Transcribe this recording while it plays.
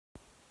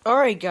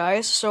Alright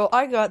guys, so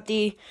I got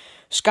the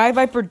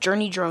SkyViper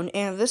Journey Drone,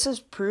 and this is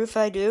proof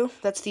I do.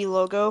 That's the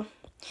logo.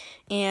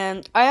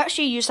 And I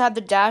actually used to have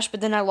the dash,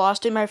 but then I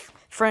lost it. My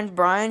friend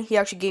Brian, he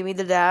actually gave me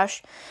the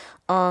dash.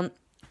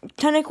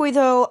 Technically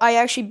though, I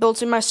actually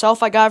built it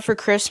myself. I got it for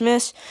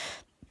Christmas.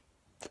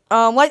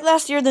 Like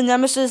last year, the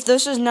Nemesis,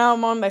 this is now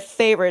one of my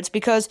favorites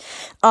because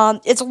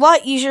it's a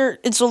lot easier.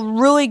 It's a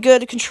really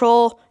good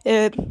control.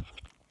 It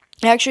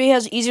actually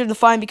has easier to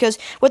find because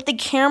with the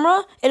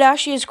camera, it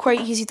actually is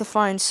quite easy to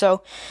find.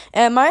 So,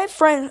 and my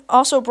friend,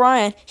 also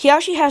Brian, he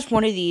actually has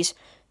one of these.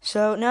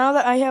 So now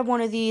that I have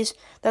one of these,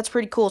 that's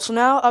pretty cool. So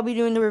now I'll be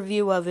doing the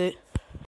review of it.